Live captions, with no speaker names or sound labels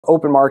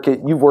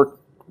OpenMarket, you've worked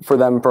for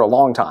them for a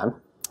long time,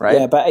 right?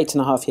 Yeah, about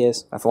 8.5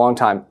 years. That's a long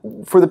time.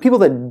 For the people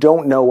that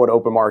don't know what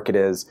OpenMarket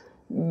is,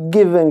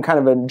 give them kind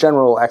of a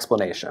general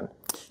explanation.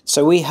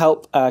 So we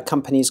help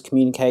companies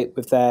communicate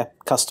with their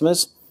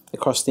customers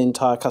across the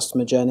entire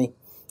customer journey,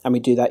 and we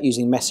do that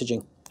using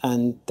messaging.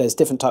 And there's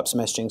different types of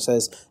messaging. So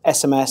there's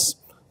SMS,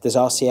 there's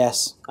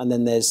RCS, and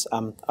then there's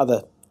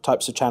other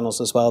types of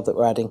channels as well that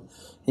we're adding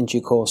in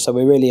due course. So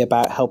we're really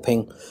about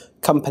helping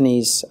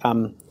companies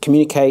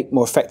communicate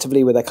more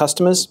effectively with their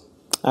customers.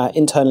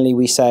 Internally,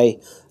 we say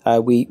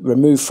we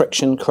remove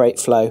friction, create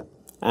flow.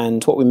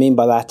 And what we mean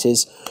by that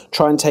is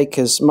try and take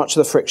as much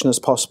of the friction as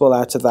possible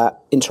out of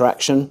that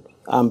interaction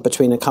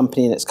between a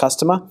company and its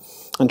customer,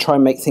 and try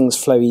and make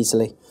things flow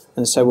easily.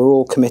 And so we're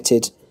all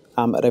committed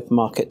at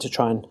OpenMarket to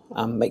try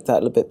and make that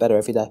a little bit better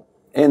every day.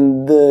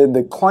 And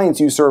the clients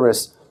you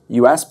service,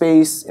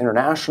 US-based,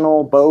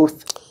 international,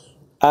 both?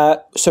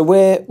 So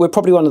we're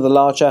probably one of the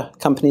larger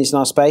companies in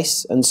our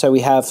space, and so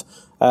we have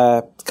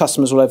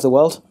customers all over the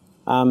world.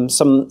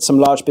 Some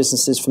large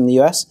businesses from the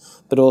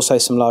US, but also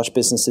some large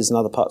businesses in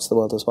other parts of the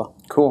world as well.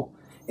 Cool.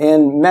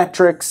 And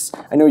metrics,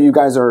 I know you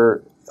guys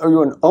are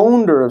you an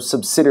owned or a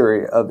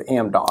subsidiary of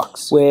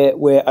amdocs?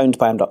 We're owned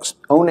by amdocs.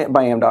 Owned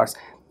by amdocs.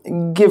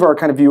 Give our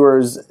kind of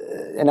viewers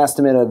an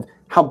estimate of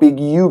how big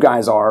you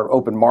guys are,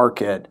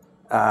 OpenMarket,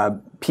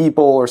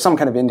 people, or some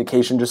kind of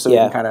indication, just so we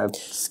can kind of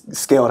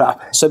scale it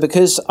up. So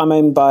because I'm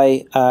owned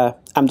by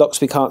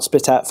amdocs, we can't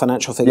split out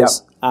financial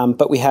figures,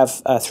 but we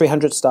have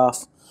 300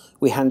 staff.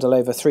 We handle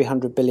over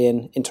 300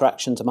 billion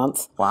interactions a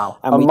month. Wow,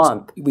 and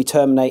month. We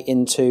terminate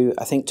into,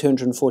 I think,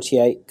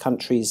 248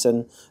 countries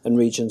and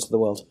regions of the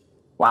world.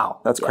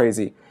 Wow, that's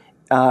crazy.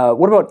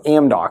 What about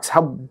amdocs?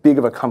 How big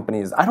of a company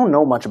is? I don't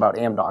know much about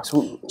amdocs.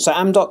 So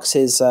amdocs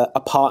is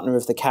a partner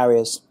of the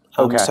carriers.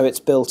 So it's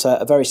built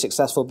a very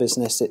successful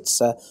business.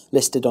 It's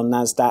listed on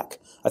NASDAQ.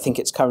 I think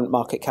its current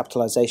market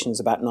capitalization is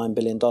about $9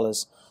 billion.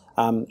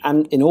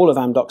 And in all of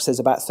amdocs, there's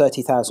about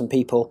 30,000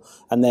 people,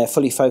 and they're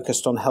fully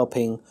focused on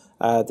helping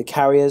the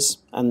carriers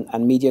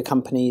and media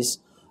companies,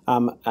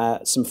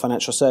 some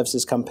financial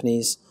services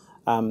companies,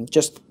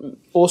 just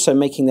also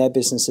making their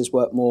businesses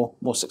work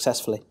more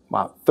successfully.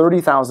 Wow,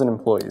 30,000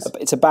 employees.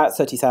 It's about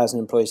 30,000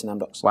 employees in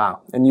amdocs.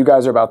 Wow, and you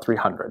guys are about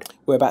 300.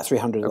 We're about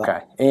 300 of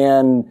that.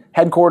 And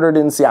headquartered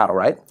in Seattle,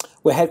 right?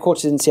 We're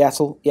headquartered in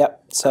Seattle,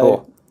 yep. So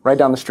cool. Right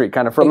down the street,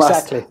 kind of from us.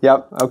 Exactly.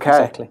 Yep, okay.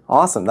 Exactly.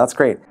 Awesome, that's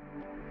great.